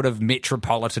some sort of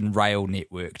metropolitan rail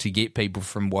network to get people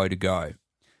from woe to go.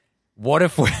 What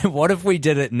if we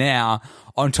did it now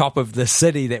on top of the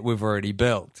city that we've already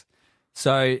built?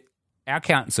 So our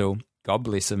council, God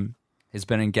bless him, has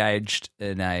been engaged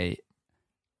in a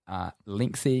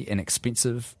lengthy and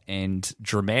expensive and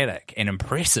dramatic and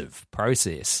impressive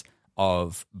process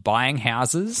of buying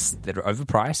houses that are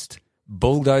overpriced,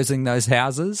 bulldozing those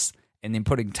houses, and then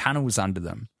putting tunnels under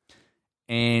them.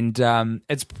 And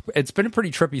it's been a pretty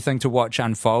trippy thing to watch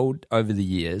unfold over the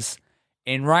years.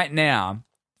 And right now,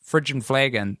 Fridge and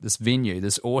Flagon, this venue,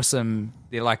 this awesome,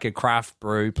 they're like a craft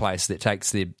brew place that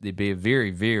takes their beer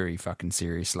very, very fucking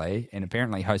seriously and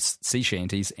apparently hosts sea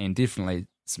shanties and definitely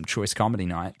some choice comedy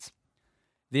nights.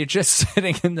 They're just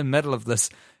sitting in the middle of this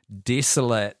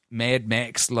desolate Mad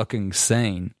Max looking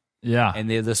scene. Yeah. And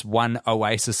they're this one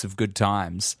oasis of good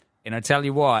times. And I tell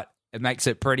you what, it makes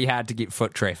it pretty hard to get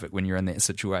foot traffic when you're in that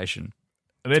situation.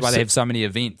 That's why they have so many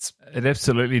events. It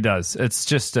absolutely does. It's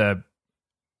just a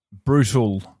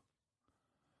brutal,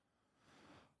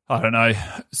 I don't know,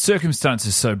 circumstance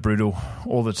is so brutal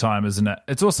all the time, isn't it?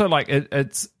 It's also like,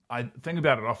 it's, I think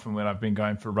about it often when I've been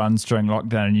going for runs during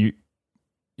lockdown, and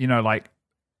you know, like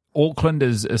Auckland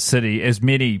is a city, as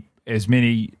many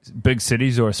big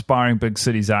cities or aspiring big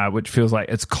cities are, which feels like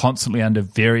it's constantly under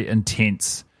very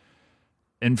intense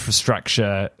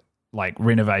infrastructure, like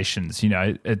renovations. You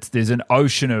know, there's an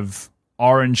ocean of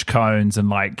orange cones and,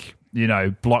 like, you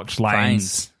know, blocked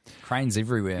lanes, cranes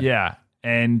everywhere. Yeah,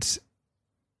 and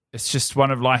it's just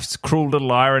one of life's cruel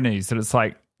little ironies that it's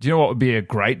like, do you know what would be a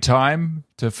great time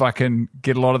to fucking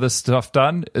get a lot of this stuff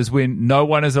done? Is when no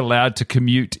one is allowed to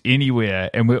commute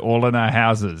anywhere and we're all in our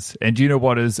houses. And do you know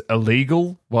what is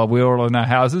illegal while we're all in our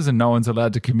houses and no one's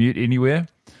allowed to commute anywhere?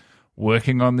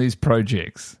 Working on these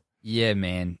projects. Yeah,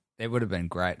 man. That would have been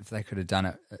great if they could have done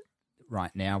it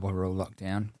right now while we're all locked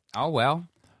down. Oh, well.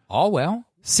 Oh, well.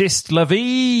 C'est la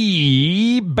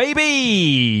vie, baby.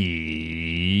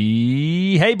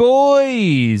 Hey,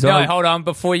 boys. No, hold on.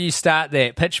 Before you start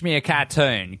that, pitch me a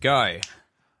cartoon. Go.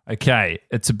 Okay.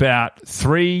 It's about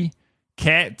 3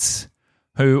 cats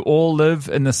who all live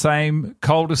in the same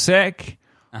cul-de-sac.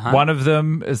 Uh-huh. One of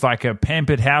them is like a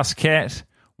pampered house cat.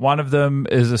 One of them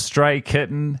is a stray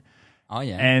kitten. Oh,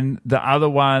 yeah. And the other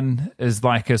one is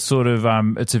like a sort of,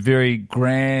 it's a very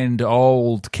grand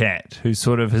old cat who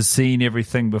sort of has seen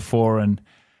everything before and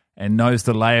knows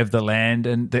the lay of the land.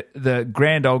 And the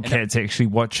grand old cat's actually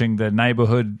watching the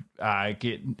neighborhood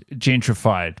get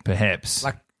gentrified, perhaps.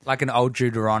 Like an old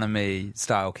Deuteronomy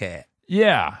style cat.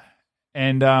 Yeah.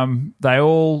 And they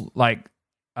all like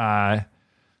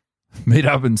meet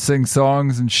up and sing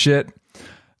songs and shit.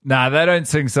 Nah, they don't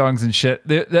sing songs and shit.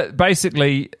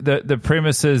 Basically, the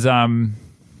premise is the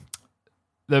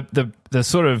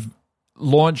sort of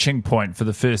launching point for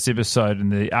the first episode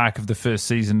and the arc of the first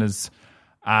season is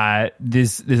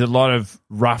there's a lot of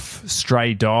rough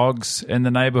stray dogs in the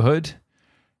neighborhood,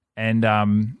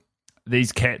 and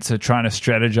these cats are trying to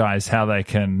strategize how they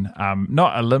can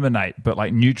not eliminate but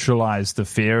like neutralize the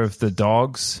fear of the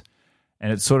dogs,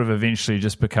 and it sort of eventually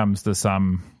just becomes this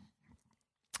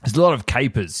there's a lot of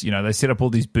capers, you know. They set up all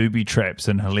these booby traps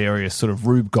and hilarious sort of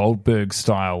Rube Goldberg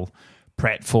style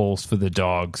pratfalls for the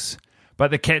dogs. But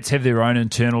the cats have their own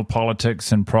internal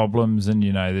politics and problems, and,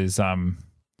 you know, there's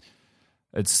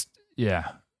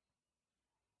yeah.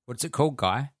 What's it called,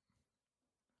 Guy?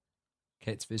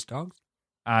 Cats vs. Dogs?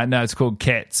 No, it's called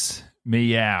Cats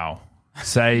Meow,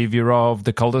 Savior of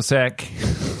the Cul-de-sac.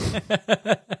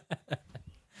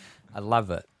 I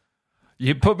love it.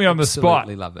 You put me on the spot.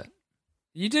 Absolutely love it.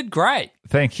 You did great.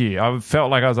 Thank you. I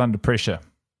felt like I was under pressure.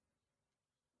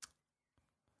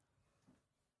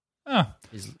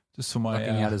 He's just for my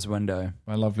looking out his window.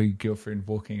 My lovely girlfriend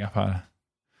walking up our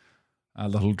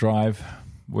little drive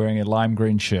wearing a lime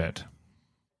green shirt.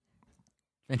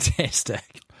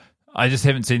 Fantastic. I just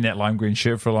haven't seen that lime green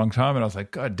shirt for a long time, and I was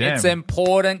like, God damn. It's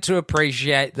important to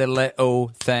appreciate the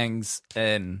little things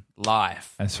in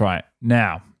life. That's right.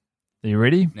 Now, are you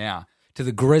ready? Now, to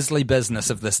the grisly business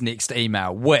of this next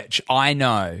email, which I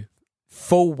know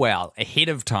full well ahead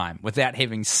of time without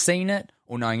having seen it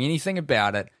or knowing anything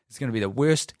about it, is going to be the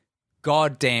worst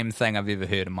goddamn thing I've ever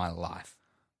heard in my life.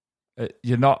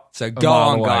 You're not. So go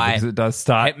on, Guy. It does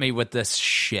start. Hit me with this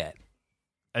shit.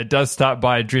 It does start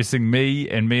by addressing me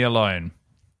and me alone.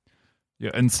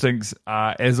 Your instincts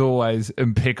are, as always,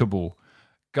 impeccable.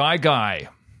 Guy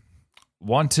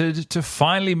wanted to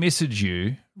finally message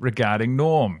you regarding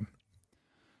Norm.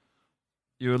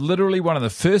 You were literally one of the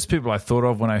first people I thought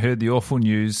of when I heard the awful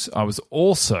news. I was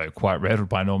also quite rattled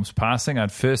by Norm's passing.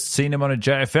 I'd first seen him on a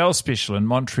JFL special in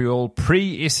Montreal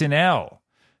pre-SNL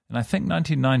in, I think,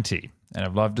 1990, and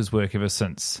I've loved his work ever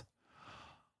since.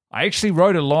 I actually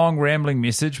wrote a long, rambling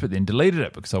message, but then deleted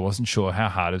it because I wasn't sure how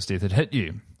hard his death had hit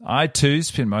you. I, too,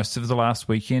 spent most of the last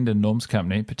weekend in Norm's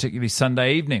company, particularly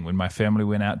Sunday evening when my family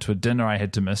went out to a dinner I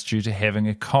had to miss due to having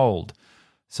a cold.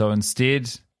 So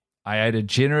instead, I ate a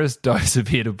generous dose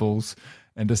of edibles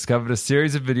and discovered a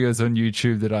series of videos on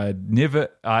YouTube that I had never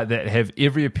that have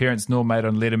every appearance Norm made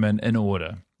on Letterman in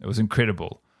order. It was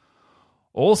incredible.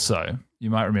 Also, you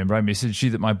might remember I messaged you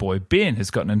that my boy Ben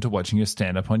has gotten into watching your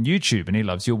stand-up on YouTube and he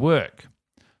loves your work.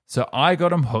 So I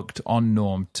got him hooked on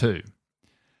Norm too.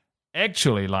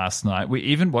 Actually, last night we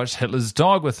even watched Hitler's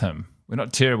Dog with him. We're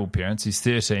not terrible parents, he's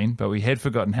 13, but we had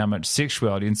forgotten how much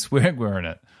sexuality and swearing were in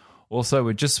it. Also,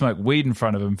 we just smoked weed in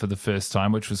front of him for the first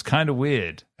time, which was kind of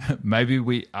weird. Maybe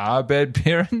we are bad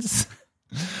parents?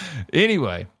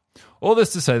 Anyway, All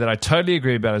this to say that I totally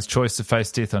agree about his choice to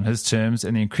face death on his terms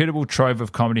and the incredible trove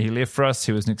of comedy he left for us.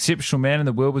 He was an exceptional man and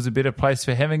the world was a better place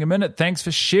for having him in it. Thanks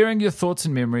for sharing your thoughts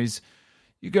and memories.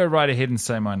 You go right ahead and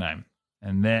say my name.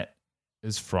 And that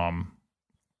is from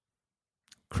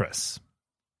Chris.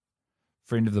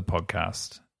 Friend of the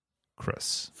podcast,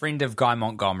 Chris. Friend of Guy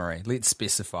Montgomery. Let's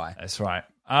specify. That's right.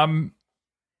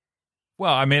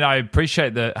 Well, I mean, I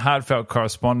appreciate the heartfelt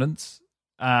correspondence.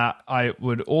 I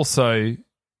would also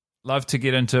love to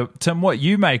get into, Tim, what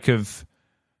you make of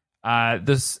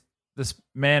this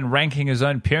man ranking his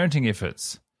own parenting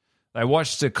efforts. They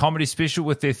watched a comedy special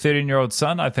with their 13-year-old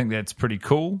son. I think that's pretty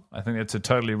cool. I think that's a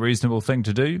totally reasonable thing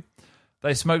to do.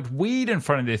 They smoked weed in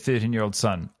front of their 13-year-old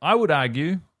son. I would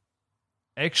argue,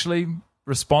 actually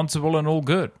responsible and all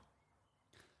good.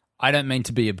 I don't mean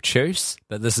to be obtuse,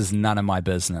 but this is none of my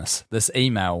business. This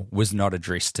email was not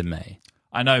addressed to me.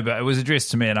 I know, but it was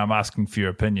addressed to me and I'm asking for your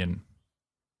opinion.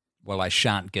 Well, I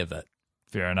shan't give it.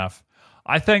 Fair enough.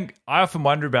 I think I often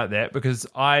wonder about that because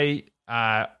I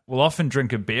will often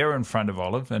drink a beer in front of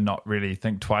Olive and not really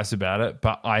think twice about it,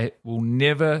 but I will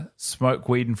never smoke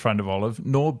weed in front of Olive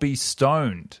nor be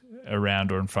stoned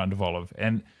around or in front of Olive.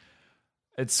 And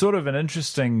it's sort of an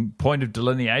interesting point of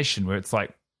delineation where it's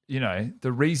like, you know,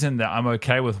 the reason that I'm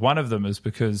okay with one of them is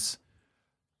because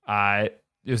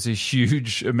there's a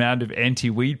huge amount of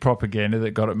anti-weed propaganda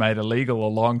that got it made illegal a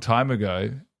long time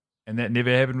ago, and that never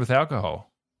happened with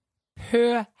alcohol.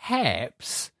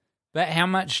 Perhaps, but how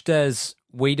much does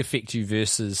weed affect you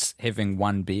versus having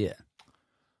one beer?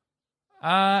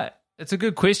 It's a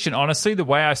good question. Honestly, the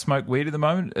way I smoke weed at the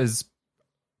moment is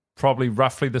probably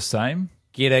roughly the same.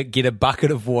 Get a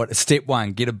bucket of water. Step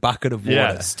 1, get a bucket of water.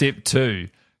 Yeah, step 2,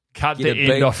 cut the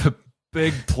end off a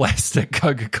big plastic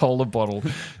Coca-Cola bottle.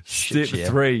 Step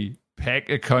 3, pack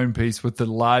a cone piece with the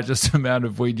largest amount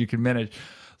of weed you can manage.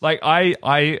 Like I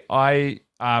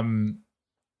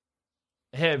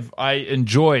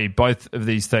enjoy both of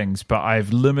these things, but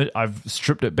I've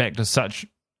stripped it back to such,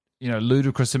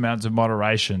 ludicrous amounts of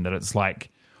moderation that it's like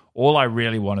all I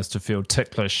really want is to feel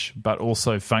ticklish but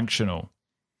also functional.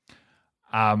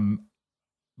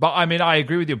 But I mean, I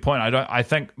agree with your point. I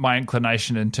think my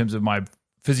inclination in terms of my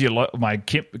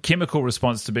chemical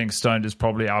response to being stoned is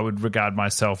probably I would regard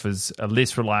myself as a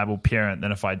less reliable parent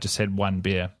than if I just had one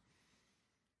beer.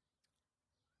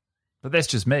 But that's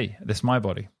just me. That's my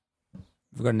body.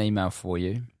 I've got an email for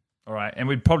you. All right. And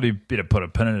we'd probably better put a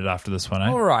pin in it after this one,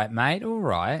 eh? All right, mate. All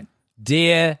right.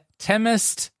 Dear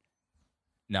Timist.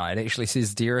 No, it actually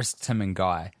says Dearest Tim and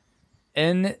Guy.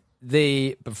 In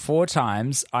the before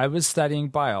times, I was studying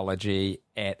biology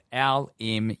at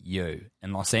LMU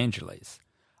in Los Angeles.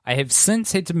 I have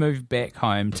since had to move back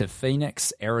home to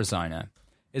Phoenix, Arizona.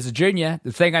 As a junior,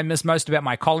 the thing I missed most about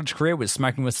my college career was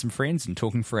smoking with some friends and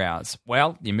talking for hours.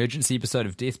 Well, the emergency episode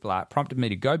of Death Blart prompted me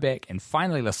to go back and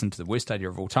finally listen to the worst idea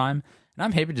of all time, and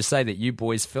I'm happy to say that you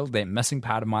boys filled that missing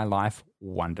part of my life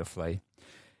wonderfully.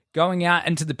 Going out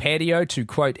into the patio to,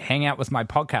 quote, hang out with my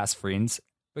podcast friends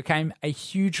became a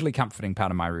hugely comforting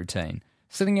part of my routine.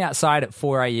 Sitting outside at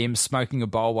 4 a.m. smoking a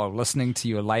bowl while listening to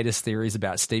your latest theories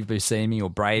about Steve Buscemi or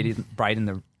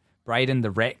Braden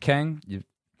the Rat King. You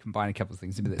combine a couple of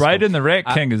things into this. Braden the Rat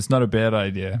King is not a bad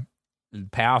idea.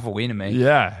 Powerful enemy.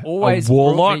 Yeah. Always a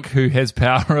warlock who has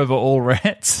power over all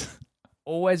rats.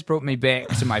 Always brought me back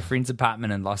to my friend's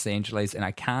apartment in Los Angeles, and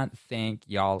I can't thank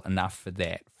y'all enough for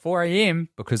that. 4 a.m.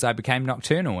 because I became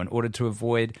nocturnal in order to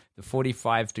avoid the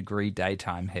 45-degree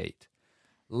daytime heat.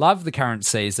 Love the current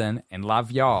season and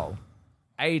love y'all.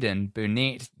 Aiden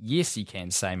Burnett, yes, you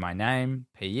can say my name.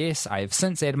 P.S. I have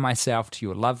since added myself to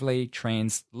your lovely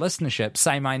trans listenership.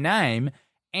 Say my name,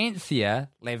 Anthea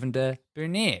Lavender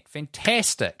Burnett.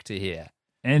 Fantastic to hear.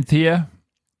 Anthea,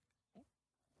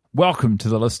 welcome to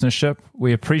the listenership.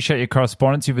 We appreciate your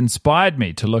correspondence. You've inspired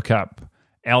me to look up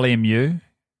LMU.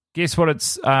 Guess what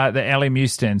it's the LMU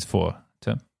stands for,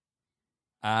 Tim?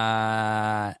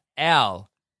 L.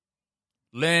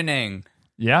 Learning.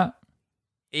 Yeah.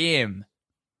 M.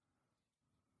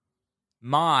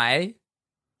 My.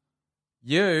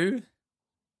 You.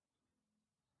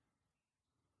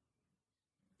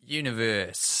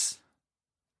 Universe.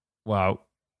 Well,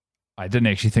 I didn't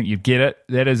actually think you'd get it.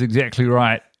 That is exactly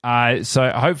right.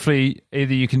 So hopefully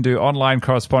either you can do online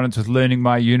correspondence with Learning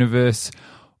My Universe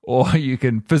or you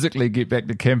can physically get back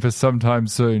to campus sometime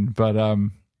soon. But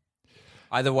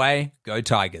either way, go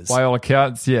Tigers. By all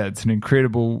accounts, yeah, it's an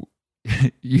incredible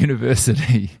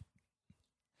university.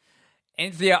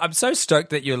 Anthea, I'm so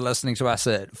stoked that you're listening to us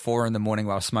at 4 a.m.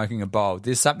 while smoking a bowl.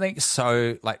 There's something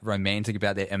so romantic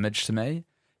about that image to me.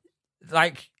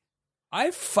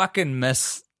 I fucking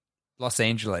miss Los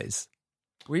Angeles.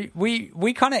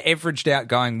 We kind of averaged out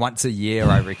going once a year,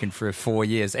 I reckon, for 4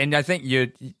 years. And I think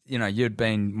you'd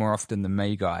been more often than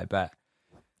me, Guy, but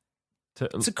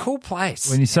it's a cool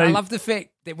place. When you say, I love the fact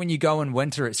that when you go in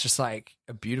winter, it's just like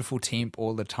a beautiful temp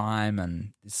all the time,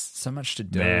 and there's so much to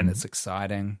do, and it's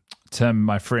exciting. Tim,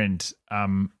 my friend,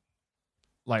 when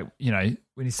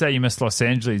you say you miss Los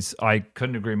Angeles, I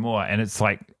couldn't agree more. And it's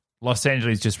like Los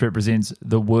Angeles just represents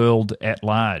the world at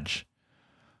large.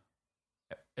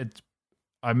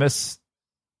 I miss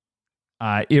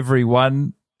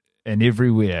everyone and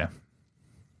everywhere.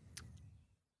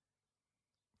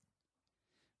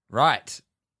 Right.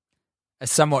 A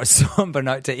somewhat somber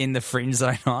note to end the friend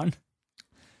zone on.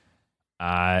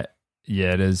 Yeah,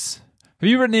 it is. Have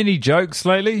you written any jokes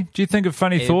lately? Do you think of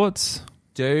funny thoughts?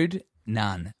 Dude,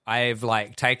 none. I've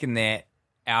taken that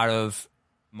out of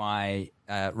my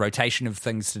rotation of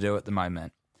things to do at the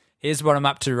moment. Here's what I'm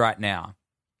up to right now.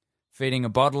 Feeding a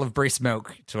bottle of breast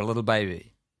milk to a little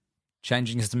baby.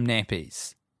 Changing some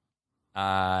nappies.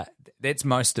 That's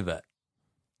most of it.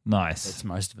 Nice. That's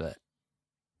most of it.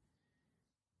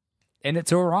 And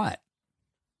it's all right.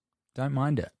 Don't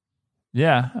mind it.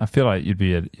 Yeah, I feel like you'd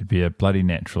be a bloody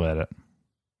natural at it.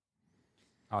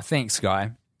 Oh, thanks,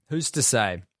 Guy. Who's to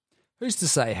say? Who's to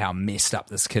say how messed up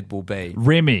this kid will be?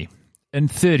 Remy, in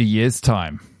 30 years'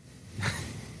 time.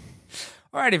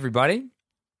 All right, everybody.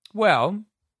 Well,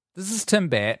 this is Tim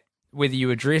Batt. Whether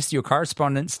you address your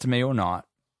correspondence to me or not,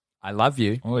 I love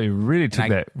you. Oh, you really took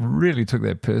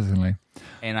that personally.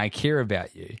 And I care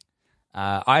about you.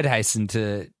 I'd hasten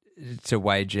to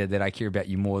wager that I care about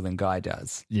you more than Guy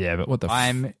does. Yeah, but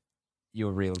I'm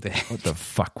your real dad. What the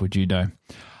fuck would you know?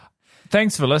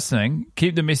 Thanks for listening.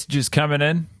 Keep the messages coming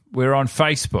in. We're on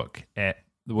Facebook at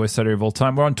The Worst Idea of All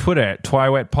Time. We're on Twitter at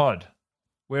TwiWatPod.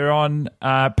 We're on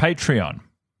Patreon.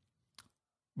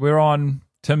 We're on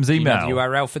Tim's email. Do you know the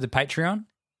URL for the Patreon?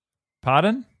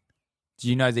 Pardon? Do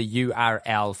you know the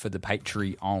URL for the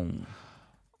Patreon?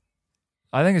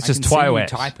 I think it's just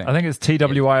TwiWat. I think it's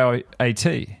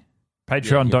TWIAT.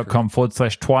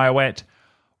 Patreon.com/TwiWat.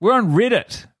 We're on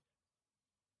Reddit.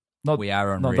 We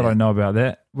are on Not Reddit. that I know about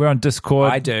that. We're on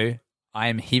Discord. I do. I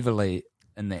am heavily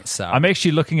in that sub. I'm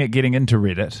actually looking at getting into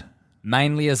Reddit.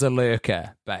 Mainly as a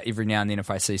lurker, but every now and then if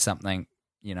I see something,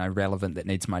 relevant that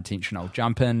needs my attention, I'll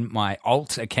jump in my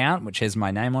alt account, which has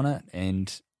my name on it,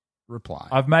 and reply.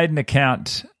 I've made an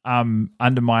account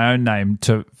under my own name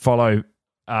to follow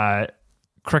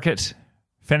cricket,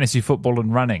 fantasy football,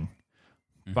 and running.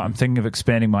 But I'm thinking of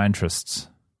expanding my interests.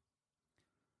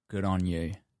 Good on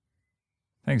you.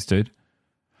 Thanks, dude.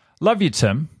 Love you,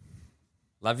 Tim.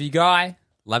 Love you, Guy.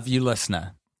 Love you,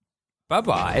 listener.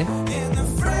 Bye-bye. In the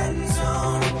friend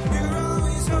zone, you're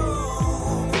always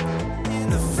home. In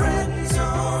the friend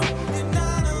zone, you're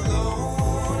not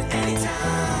alone.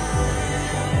 Anytime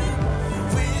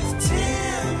with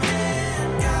Tim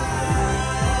and Guy.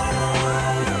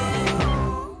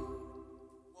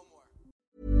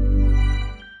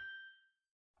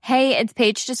 Hey, it's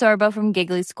Paige DeSorbo from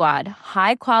Giggly Squad.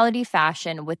 High quality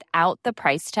fashion without the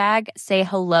price tag. Say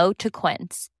hello to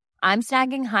Quince. I'm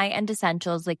snagging high-end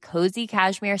essentials like cozy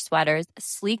cashmere sweaters,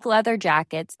 sleek leather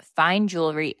jackets, fine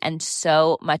jewelry, and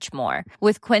so much more.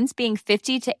 With Quince being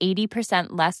 50 to 80%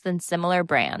 less than similar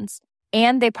brands.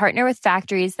 And they partner with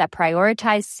factories that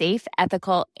prioritize safe,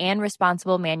 ethical, and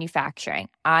responsible manufacturing.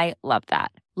 I love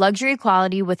that. Luxury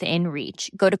quality within reach.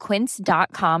 Go to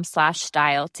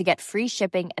quince.com/style to get free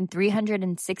shipping and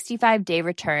 365-day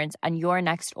returns on your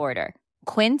next order.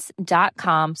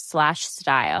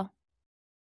 Quince.com/style.